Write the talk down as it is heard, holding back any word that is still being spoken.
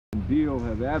Beal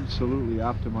have absolutely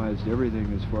optimized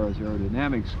everything as far as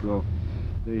aerodynamics go.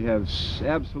 They have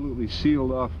absolutely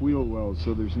sealed off wheel wells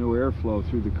so there's no airflow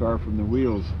through the car from the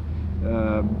wheels.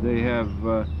 They have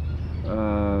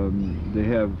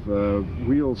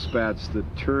wheel spats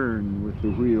that turn with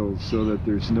the wheels so that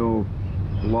there's no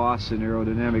loss in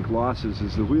aerodynamic losses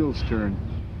as the wheels turn.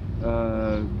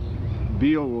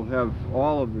 Beal will have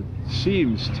all of the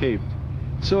seams taped.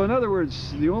 So in other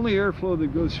words, the only airflow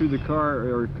that goes through the car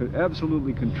are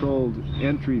absolutely controlled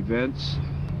entry vents.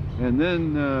 And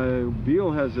then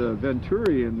Beal has a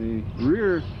Venturi in the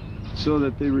rear so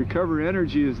that they recover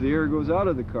energy as the air goes out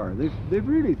of the car. They've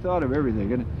really thought of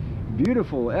everything. And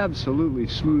beautiful, absolutely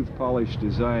smooth, polished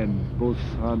design, both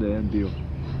Honda and Beal.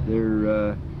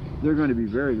 They're going to be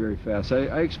very, very fast.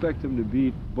 I expect them to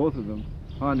beat, both of them,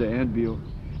 Honda and Beal,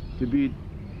 to beat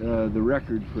the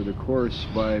record for the course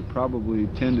by probably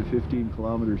 10 to 15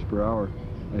 kilometers per hour,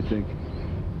 I think.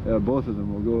 Both of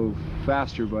them will go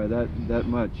faster by that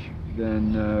much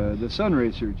than the Sun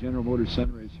Racer, General Motors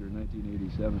Sun Racer in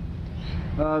 1987.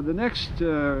 The next,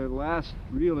 last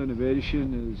real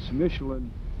innovation is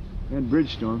Michelin and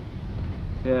Bridgestone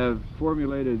have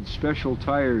formulated special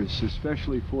tires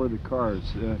especially for the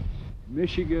cars.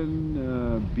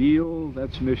 Michigan, Beal,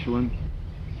 that's Michelin,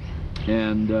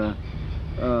 and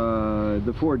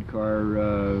the Ford car,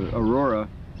 Aurora,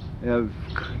 have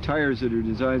tires that are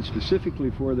designed specifically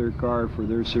for their car, for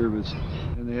their service,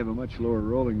 and they have a much lower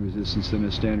rolling resistance than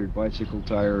a standard bicycle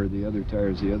tire or the other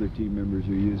tires the other team members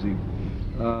are using.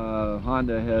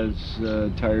 Honda has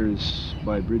tires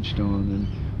by Bridgestone and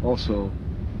also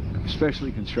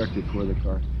specially constructed for the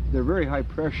car. They're very high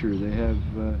pressure. They have,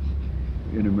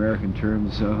 in American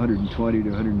terms, 120 to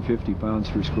 150 pounds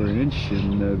per square inch,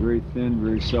 and very thin,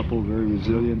 very supple, very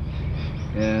resilient.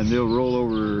 And they'll roll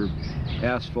over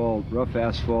asphalt, rough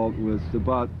asphalt, with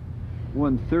about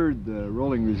 1/3 the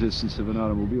rolling resistance of an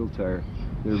automobile tire.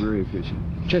 They're very efficient.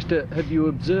 Chester, have you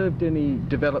observed any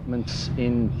developments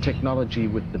in technology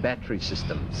with the battery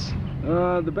systems?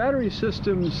 The battery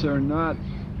systems are not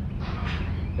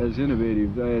as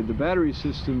innovative. The battery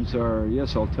systems are,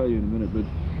 yes, I'll tell you in a minute, but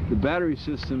the battery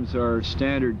systems are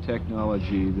standard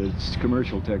technology, that's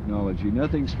commercial technology,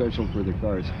 nothing special for the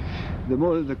cars.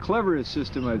 The cleverest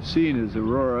system I've seen is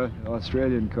Aurora,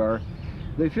 Australian car.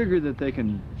 They figure that they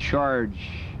can charge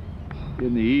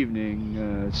in the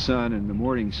evening sun and the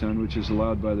morning sun, which is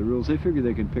allowed by the rules. They figure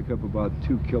they can pick up about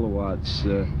 2 kilowatts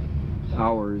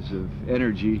hours of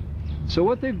energy. So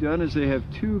what they've done is they have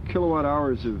 2 kilowatt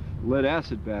hours of lead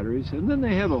acid batteries, and then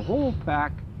they have a whole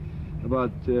pack,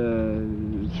 about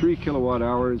 3 kilowatt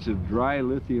hours of dry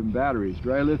lithium batteries.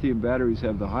 Dry lithium batteries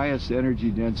have the highest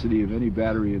energy density of any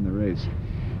battery in the race.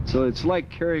 So it's like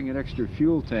carrying an extra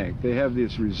fuel tank. They have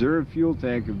this reserve fuel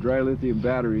tank of dry lithium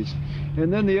batteries,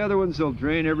 and then the other ones they'll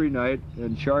drain every night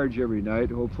and charge every night,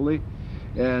 hopefully.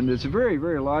 And it's a very,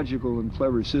 very logical and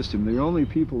clever system. They're the only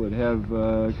people that have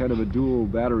kind of a dual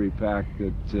battery pack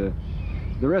that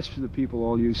the rest of the people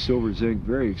all use silver zinc,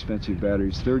 very expensive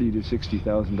batteries, $30,000 to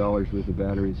 $60,000 worth of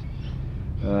batteries.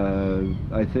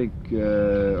 I think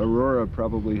Aurora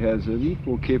probably has an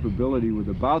equal capability with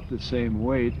about the same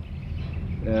weight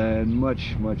and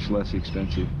much, much less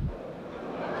expensive.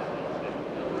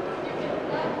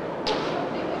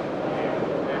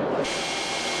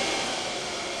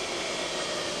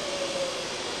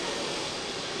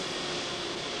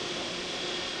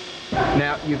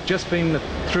 Now, you've just been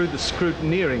through the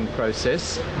scrutineering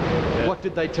process. Yeah. What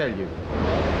did they tell you?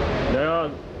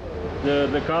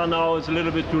 The car now is a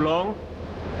little bit too long.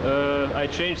 I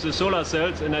changed the solar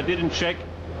cells and I didn't check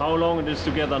how long it is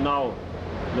together now.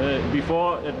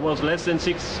 Before it was less than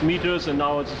 6 meters and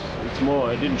now it's more.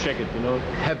 I didn't check it, you know.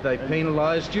 Have they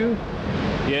penalized you?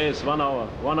 Yes, 1 hour.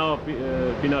 1 hour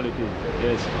penalty,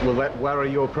 yes. Will that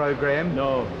worry your program?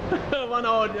 No. 1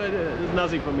 hour is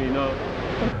nothing for me, no.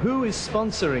 Who is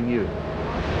sponsoring you?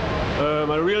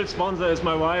 My real sponsor is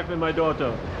my wife and my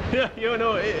daughter. You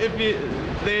know, if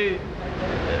they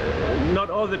not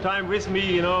all the time with me,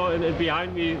 you know, and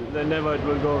behind me, then never it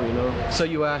will go, you know. So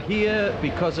you are here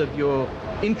because of your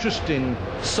interest in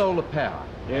solar power?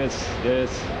 Yes, yes.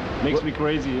 Makes me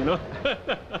crazy, you know.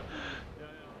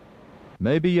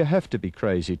 Maybe you have to be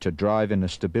crazy to drive in a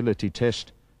stability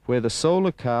test where the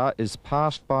solar car is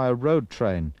passed by a road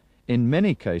train, in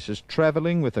many cases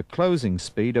travelling with a closing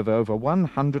speed of over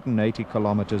 180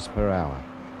 kilometers per hour.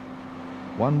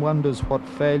 One wonders what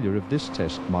failure of this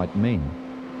test might mean.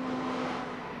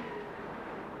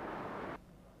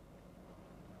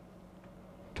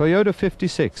 Toyota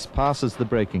 56 passes the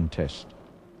braking test.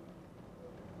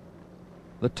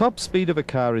 The top speed of a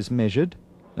car is measured,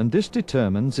 and this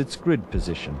determines its grid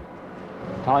position.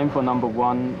 Time for number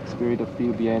 1, Spirit of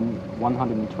BN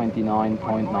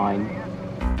 129.9.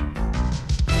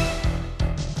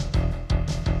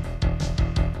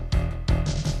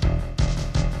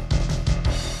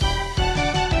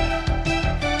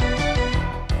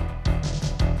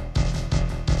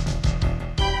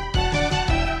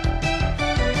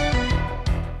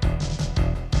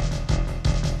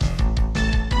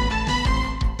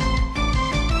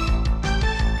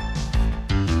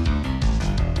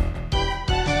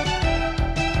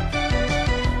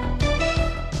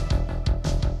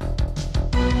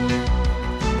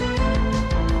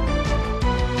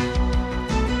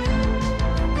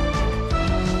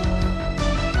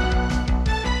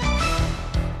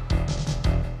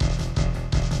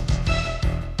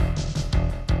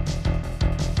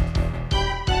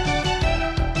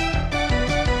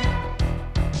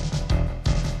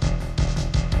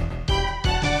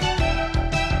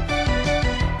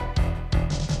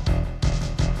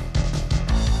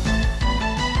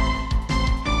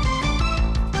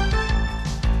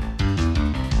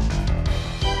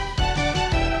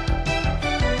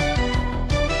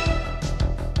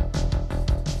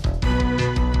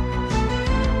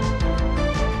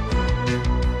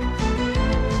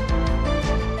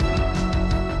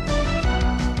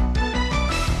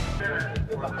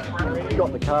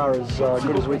 Got the car as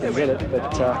good as we can get it,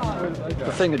 but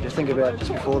the thing that you think about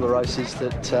just before the race is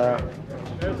that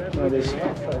you know, there's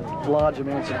large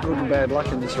amounts of good and bad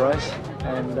luck in this race,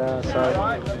 and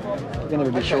so you're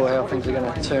never be sure how things are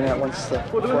going to turn out once the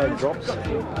flag drops.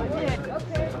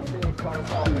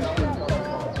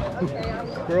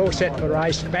 We're all set for the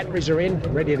race, batteries are in,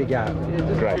 ready to go.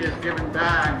 Great.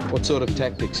 What sort of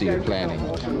tactics are you planning?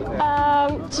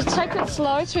 To take it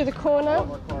slow through the corner,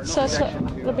 so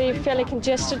it'll be fairly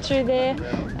congested through there,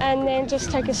 and then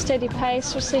just take a steady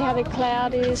pace. We'll see how the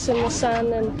cloud is and the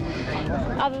sun,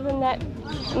 and other than that,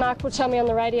 Mark will tell me on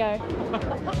the radio.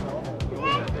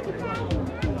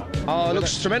 Oh, it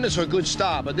looks tremendous for a good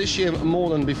start, but this year more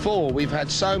than before, we've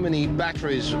had so many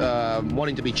batteries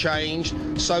wanting to be changed,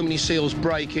 so many seals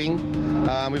breaking.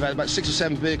 We've had about 6 or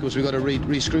 7 vehicles we've got to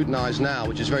re-scrutinise now,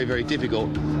 which is very, very difficult.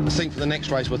 I think for the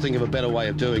next race we'll think of a better way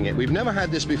of doing it. We've never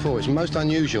had this before, it's most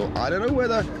unusual. I don't know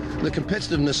whether the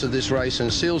competitiveness of this race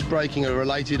and seals breaking are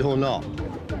related or not.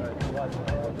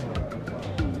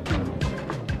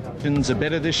 Conditions are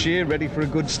better this year, ready for a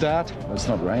good start? Well, it's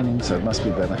not raining, so it must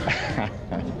be better.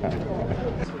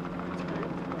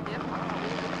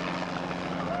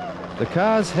 The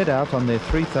cars head out on their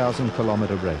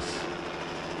 3,000-kilometre race.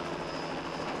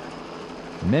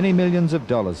 Many millions of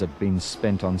dollars have been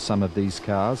spent on some of these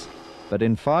cars, but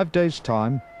in 5 days'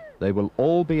 time, they will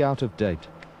all be out of date.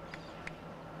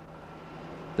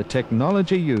 The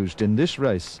technology used in this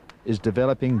race is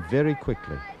developing very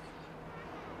quickly.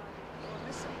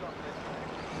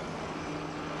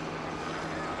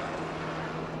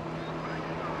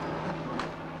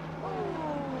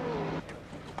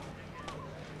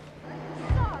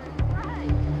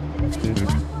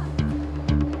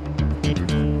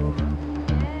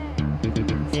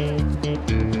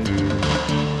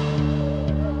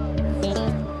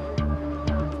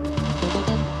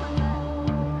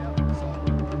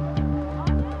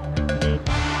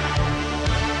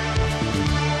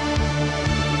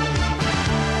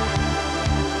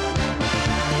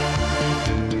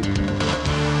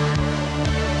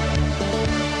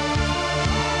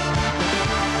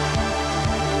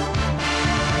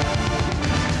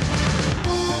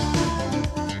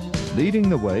 Leading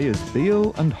the way is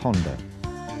Beale and Honda,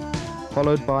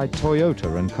 followed by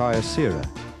Toyota and Kyocera.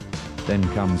 Then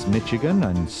comes Michigan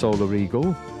and Solar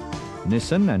Eagle,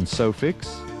 Nissan and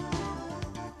Sofix,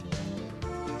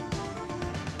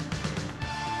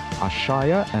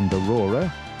 Ashaya and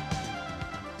Aurora,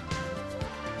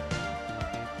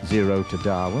 Zero to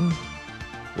Darwin,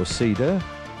 Waseda,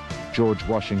 George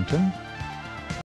Washington,